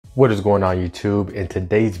What is going on YouTube? In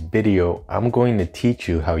today's video, I'm going to teach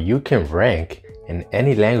you how you can rank in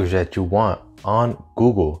any language that you want on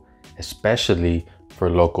Google, especially for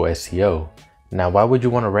local SEO. Now, why would you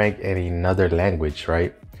want to rank in another language,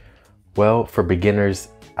 right? Well, for beginners,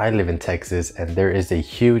 I live in Texas and there is a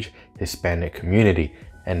huge Hispanic community.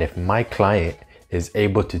 And if my client is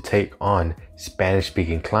able to take on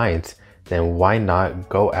Spanish-speaking clients, then why not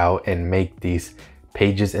go out and make these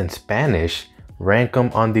pages in Spanish, rank them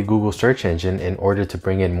on the Google search engine in order to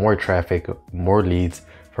bring in more traffic, more leads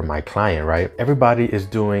for my client, right? Everybody is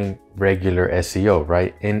doing regular SEO,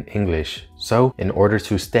 right, in English. So in order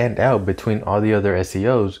to stand out between all the other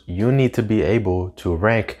SEOs, you need to be able to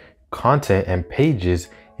rank content and pages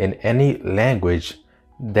in any language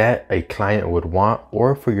that a client would want,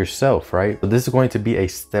 or for yourself, right? So this is going to be a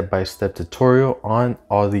step-by-step tutorial on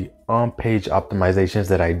all the on-page optimizations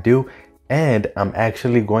that I do, and I'm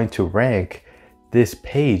actually going to rank this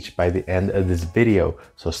page by the end of this video,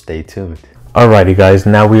 so stay tuned. Alrighty guys,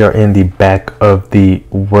 now we are in the back of the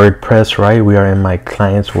WordPress, right? We are in my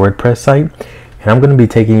client's WordPress site, and I'm going to be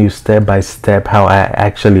taking you step by step how I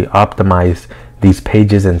actually optimize these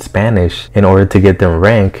pages in Spanish in order to get them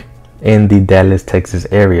ranked in the Dallas, Texas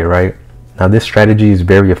area, right? Now this strategy is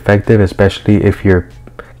very effective, especially if your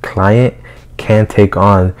client can take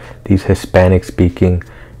on these Hispanic speaking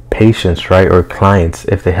patients, right, or clients.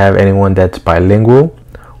 If they have anyone that's bilingual,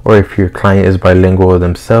 or if your client is bilingual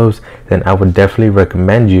themselves, then I would definitely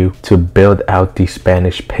recommend you to build out these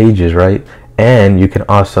Spanish pages, right? And you can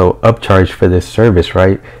also upcharge for this service,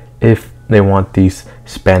 right? If they want these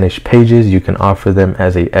Spanish pages, you can offer them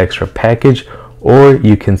as an extra package, or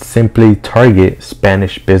you can simply target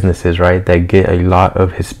Spanish businesses, right, that get a lot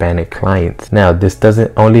of Hispanic clients. Now, this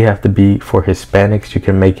doesn't only have to be for Hispanics. You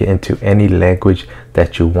can make it into any language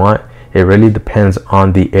that you want. It really depends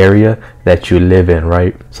on the area that you live in,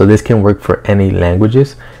 right? So this can work for any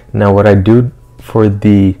languages. Now, what I do for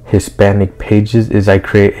the Hispanic pages is I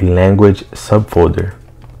create a language subfolder.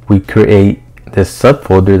 We create this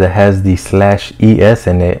subfolder that has the /es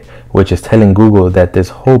in it, which is telling Google that this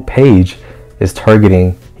whole page is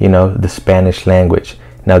targeting, you know, the Spanish language.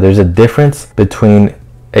 Now there's a difference between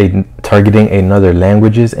targeting another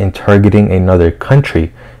languages and targeting another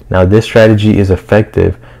country. Now this strategy is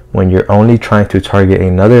effective when you're only trying to target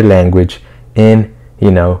another language in,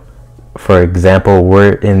 you know, for example,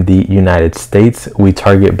 we're in the United States, we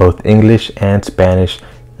target both English and Spanish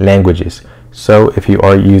languages. So if you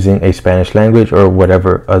are using a Spanish language or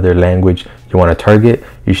whatever other language you want to target,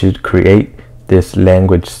 you should create this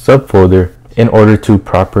language subfolder in order to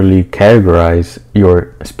properly categorize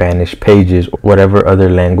your Spanish pages, whatever other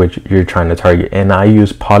language you're trying to target. And I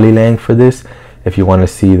use Polylang for this. If you want to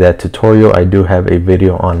see that tutorial, I do have a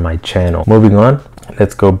video on my channel. Moving on,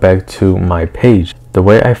 let's go back to my page. The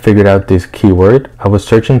way I figured out this keyword, I was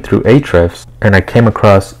searching through Ahrefs and I came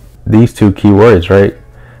across these two keywords, right?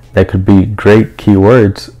 That could be great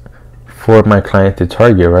keywords for my client to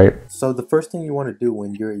target, right? So the first thing you want to do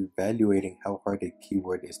when you're evaluating how hard a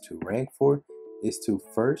keyword is to rank for is to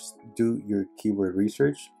first do your keyword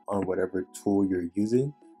research on whatever tool you're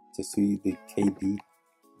using to see the KD,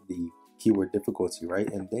 the keyword difficulty,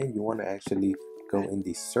 right? And then you want to actually go in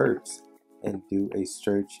the search and do a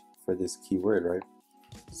search for this keyword, right?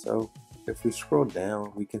 So if we scroll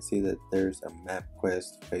down, we can see that there's a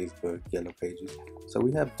MapQuest, Facebook, Yellow Pages. So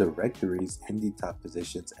we have directories in the top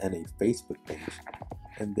positions and a Facebook page.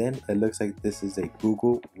 And then it looks like this is a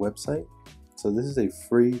Google website. So this is a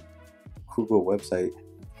free Google website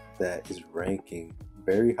that is ranking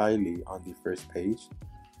very highly on the first page.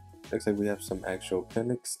 Looks like we have some actual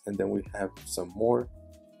clinics, and then we have some more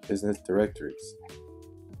business directories.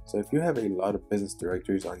 So if you have a lot of business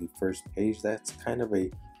directories on the first page, that's kind of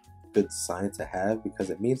a good sign to have, because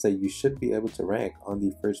it means that you should be able to rank on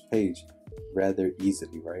the first page rather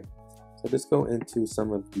easily, right? So let's go into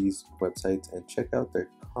some of these websites and check out their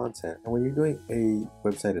content. And when you're doing a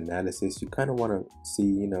website analysis, you kind of want to see,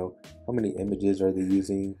 you know, how many images are they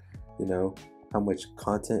using, you know, how much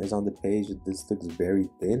content is on the page. This looks very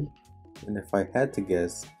thin. And if I had to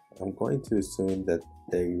guess, I'm going to assume that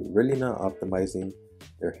they're really not optimizing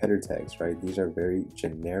their header tags, right? These are very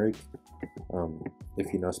generic.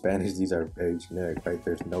 If you know Spanish, these are very generic, right?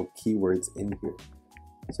 There's no keywords in here.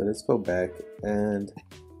 So let's go back and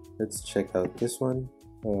let's check out this one.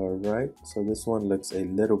 All right, so this one looks a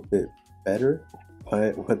little bit better,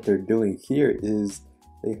 but what they're doing here is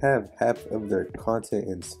they have half of their content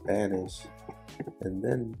in Spanish and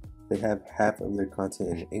then they have half of their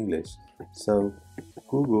content in English. So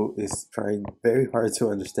Google is trying very hard to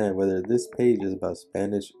understand whether this page is about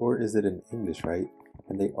Spanish or is it in English, right?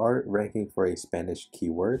 and they are ranking for a Spanish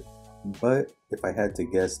keyword. But if I had to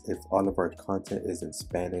guess, if all of our content is in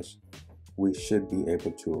Spanish, we should be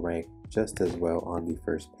able to rank just as well on the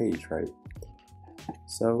first page, right?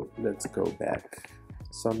 So let's go back.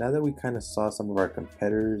 So now that we kind of saw some of our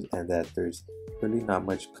competitors and that there's really not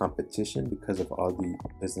much competition because of all the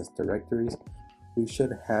business directories, we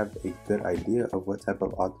should have a good idea of what type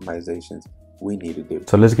of optimizations we need to do.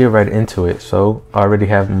 So let's get right into it. So I already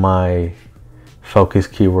have my focus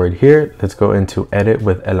keyword here. Let's go into edit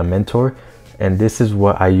with Elementor, and this is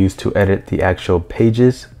what I use to edit the actual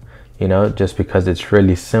pages, you know, just because it's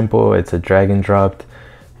really simple. It's a drag and drop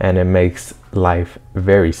and it makes life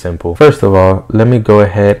very simple. First of all, let me go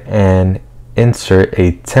ahead and insert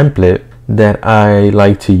a template that I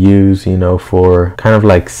like to use, you know, for kind of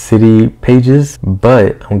like city pages,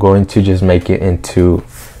 but I'm going to just make it into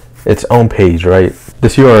its own page, right?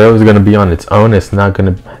 This URL is going to be on its own. It's not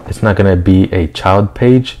going to be a child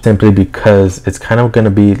page, simply because it's kind of going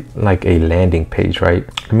to be like a landing page, right?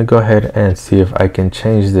 Let me go ahead and see if I can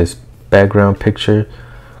change this background picture.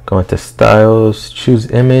 Go into styles, choose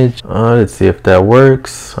image. Let's see if that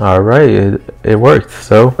works. All right, it worked.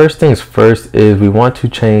 So first things first is we want to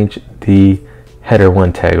change the header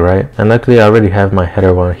 1 tag, right? And luckily I already have my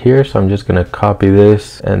header 1 here, so I'm just gonna copy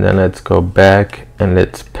this, and then let's go back and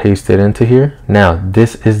let's paste it into here. Now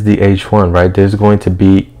this is the H1, right? This is going to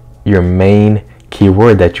be your main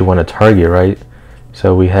keyword that you want to target, right?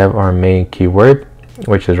 So we have our main keyword,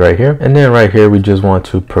 which is right here, and then right here we just want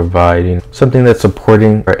to provide, you know, something that's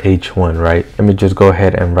supporting our H1, right? Let me just go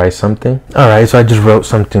ahead and write something. All right, so I just wrote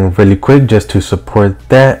something really quick just to support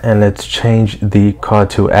that, and let's change the call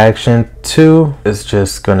to action to, it's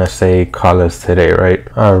just gonna say call us today, right?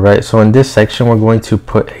 All right, so in this section we're going to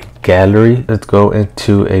put a gallery. Let's go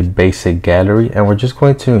into a basic gallery, and we're just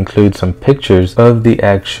going to include some pictures of the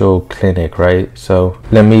actual clinic, right? So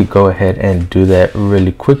let me go ahead and do that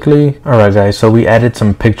really quickly. All right guys, so we added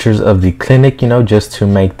some pictures of the clinic, you know, just to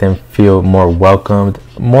make them feel more welcomed,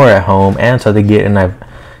 more at home, and so they get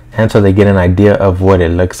an idea of what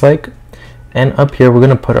it looks like. And up here we're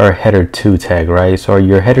going to put our header 2 tag, right? So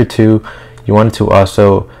your header 2, you want it to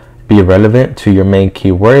also be relevant to your main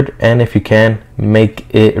keyword, and if you can, make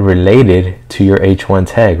it related to your H1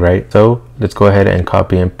 tag, right? So let's go ahead and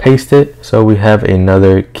copy and paste it. So we have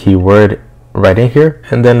another keyword right in here,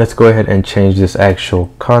 and then let's go ahead and change this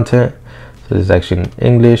actual content. So this is actually in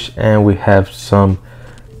English, and we have some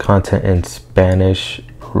content in Spanish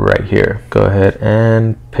right here. Go ahead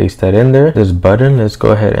and paste that in there. This button, let's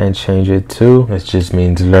go ahead and change it to, this just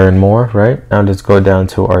means learn more, right? Now let's go down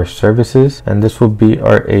to our services, and this will be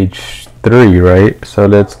our H3, right? So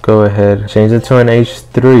let's go ahead, change it to an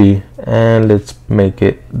H3, and let's make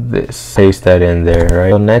it this, paste that in there,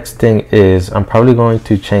 right? So next thing is I'm probably going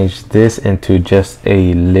to change this into just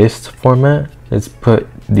a list format. Let's put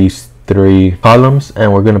these 3 columns,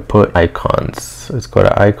 and we're going to put icons. Let's go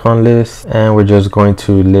to icon list, and we're just going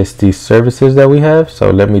to list these services that we have. So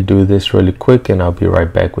let me do this really quick and I'll be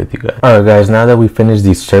right back with you guys. All right guys, now that we finished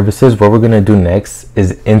these services, what we're going to do next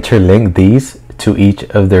is interlink these to each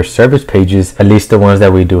of their service pages, at least the ones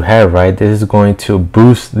that we do have, right? This is going to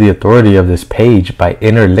boost the authority of this page by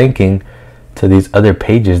interlinking to these other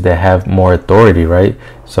pages that have more authority, right?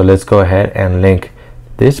 So let's go ahead and link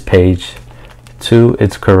this page to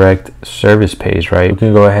its correct service page, right? We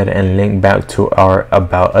can go ahead and link back to our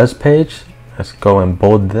about us page. Let's go and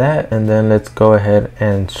bold that, and then let's go ahead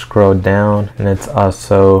and scroll down, and let's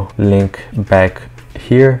also link back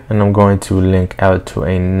here, and I'm going to link out to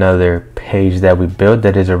another page that we built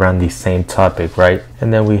that is around the same topic, right?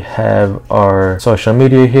 And then we have our social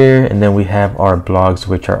media here, and then we have our blogs,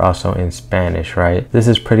 which are also in Spanish, right? This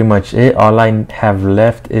is pretty much it. All I have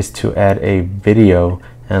left is to add a video,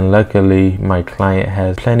 and luckily my client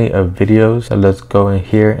has plenty of videos. So let's go in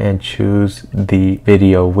here and choose the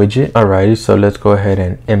video widget. Alrighty, so let's go ahead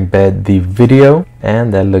and embed the video,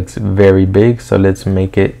 and that looks very big, so let's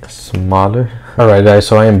make it smaller. Alright guys,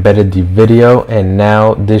 so I embedded the video, and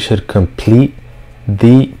now this should complete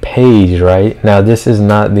the page, right? Now this is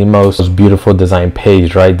not the most beautiful design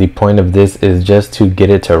page, right? The point of this is just to get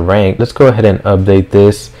it to rank. Let's go ahead and update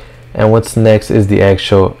this, and what's next is the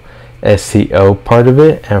actual SEO part of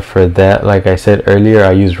it, and for that, like I said earlier,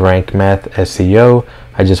 I use Rank Math SEO.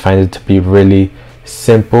 I just find it to be really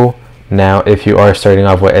simple. Now if you are starting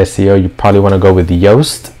off with SEO, you probably want to go with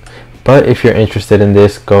Yoast, but if you're interested in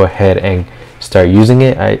this, go ahead and start using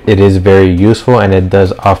it. It is very useful, and it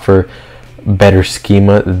does offer better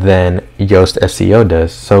schema than Yoast SEO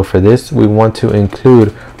does. So for this, we want to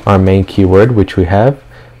include our main keyword, which we have.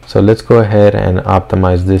 So let's go ahead and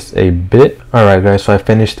optimize this a bit. All right guys, so I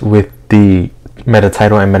finished with the meta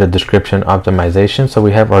title and meta description optimization. So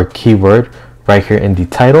we have our keyword right here in the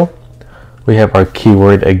title. We have our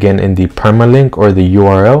keyword again in the permalink or the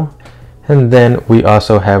URL. And then we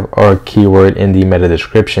also have our keyword in the meta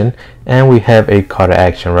description, and we have a call to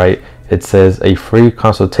action, right? It says a free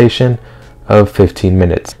consultation of 15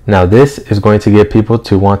 minutes. Now this is going to get people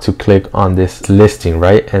to want to click on this listing,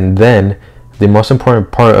 right? And then the most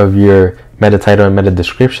important part of your meta title and meta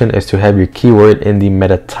description is to have your keyword in the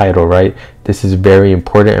meta title, right? This is very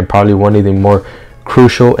important and probably one of the more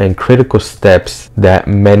crucial and critical steps that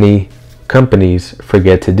many companies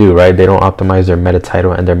forget to do, right? They don't optimize their meta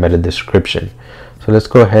title and their meta description. So let's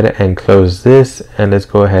go ahead and close this, and let's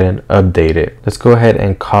go ahead and update it. Let's go ahead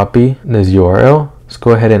and copy this URL. Let's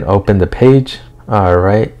go ahead and open the page. All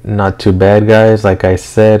right, not too bad, guys. Like I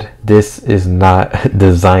said, this is not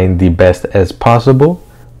designed the best as possible,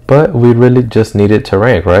 but we really just need it to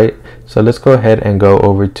rank, right? So let's go ahead and go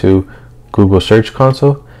over to Google Search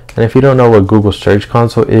Console. And if you don't know what Google Search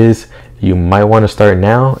Console is, you might want to start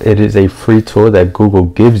now. It is a free tool that Google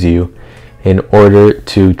gives you in order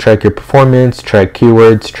to track your performance, track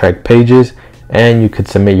keywords, track pages, and you could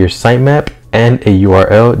submit your sitemap and a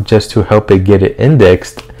URL just to help it get it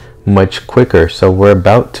indexed much quicker. So we're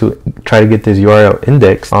about to try to get this URL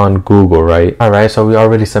indexed on Google, right? All right, so we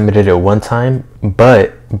already submitted it one time,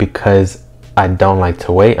 but because I don't like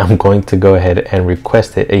to wait, I'm going to go ahead and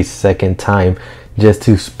request it a second time just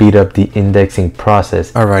to speed up the indexing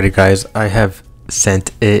process. Alrighty guys, I have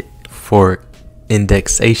sent it for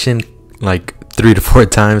indexation like 3 to 4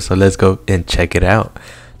 times, so let's go and check it out.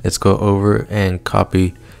 Let's go over and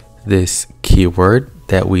copy this keyword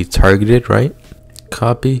that we targeted, right?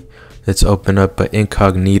 Copy. Let's open up an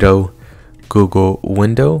incognito Google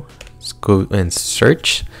window. Let's go and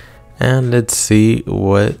search, and let's see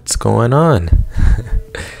what's going on.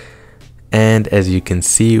 And as you can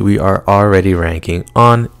see, we are already ranking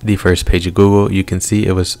on the first page of Google. You can see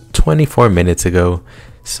it was 24 minutes ago.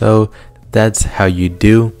 So that's how you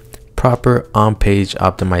do proper on-page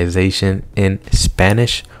optimization in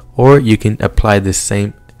Spanish, or you can apply the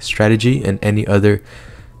same strategy in any other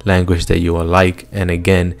language that you will like. And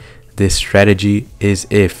again, this strategy is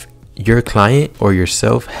if your client or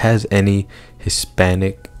yourself has any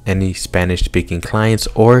Spanish speaking clients,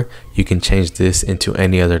 or you can change this into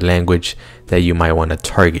any other language that you might want to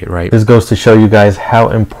target, right? This goes to show you guys how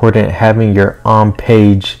important having your on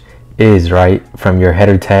page is, right? From your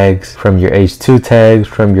header tags, from your H2 tags,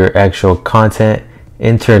 from your actual content,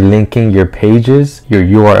 interlinking your pages, your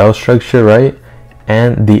URL structure, right?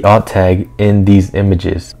 And the alt tag in these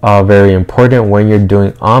images, all very important when you're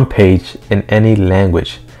doing on page in any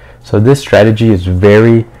language. So this strategy is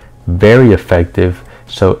very, very effective.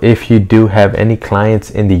 So if you do have any clients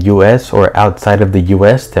in the US or outside of the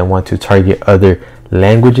US that want to target other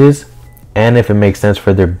languages, and if it makes sense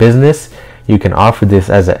for their business, you can offer this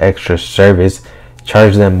as an extra service,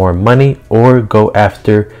 charge them more money, or go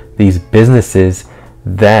after these businesses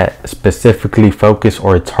that specifically focus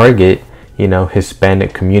or target, you know,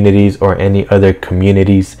 Hispanic communities or any other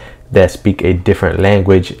communities that speak a different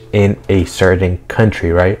language in a certain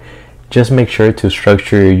country, right? Just make sure to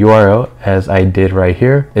structure your URL as I did right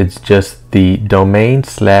here. It's just the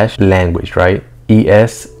domain/language, right?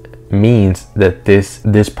 ES means that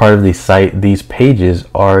this part of the site, these pages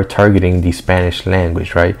are targeting the Spanish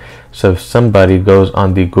language, right? So if somebody goes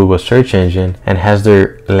on the Google search engine and has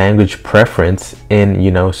their language preference in,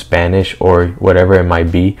 you know, Spanish or whatever it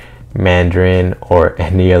might be, Mandarin or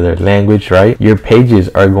any other language, right? Your pages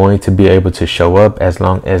are going to be able to show up as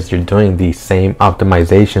long as you're doing the same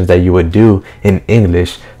optimizations that you would do in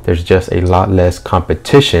English. There's just a lot less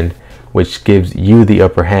competition, which gives you the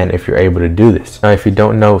upper hand if you're able to do this. Now, if you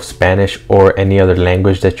don't know Spanish or any other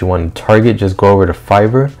language that you want to target, just go over to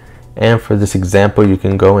Fiverr. And for this example, you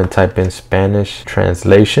can go and type in Spanish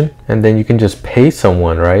translation, and then you can just pay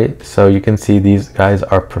someone, right? So you can see these guys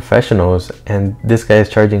are professionals, and this guy is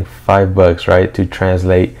charging $5, right, to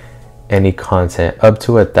translate any content up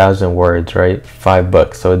to 1,000 words, right?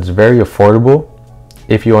 $5. So it's very affordable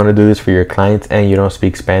if you want to do this for your clients and you don't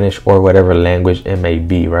speak Spanish or whatever language it may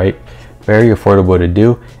be, right? Very affordable to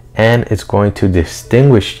do. And it's going to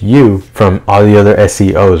distinguish you from all the other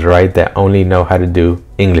SEOs, right, that only know how to do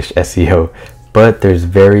English SEO. But there's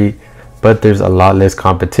a lot less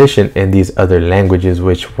competition in these other languages,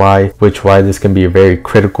 which why this can be very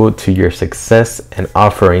critical to your success and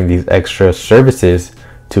offering these extra services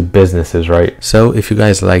to businesses, right? So if you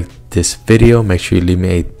guys like this video, make sure you leave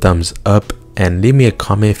me a thumbs up and leave me a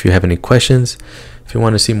comment if you have any questions. If you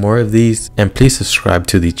want to see more of these, and please subscribe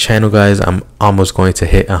to the channel, guys. I'm almost going to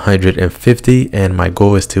hit 150 and my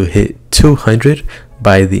goal is to hit 200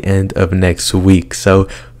 by the end of next week. So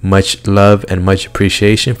much love and much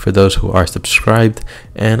appreciation for those who are subscribed,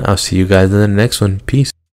 and I'll see you guys in the next one. Peace.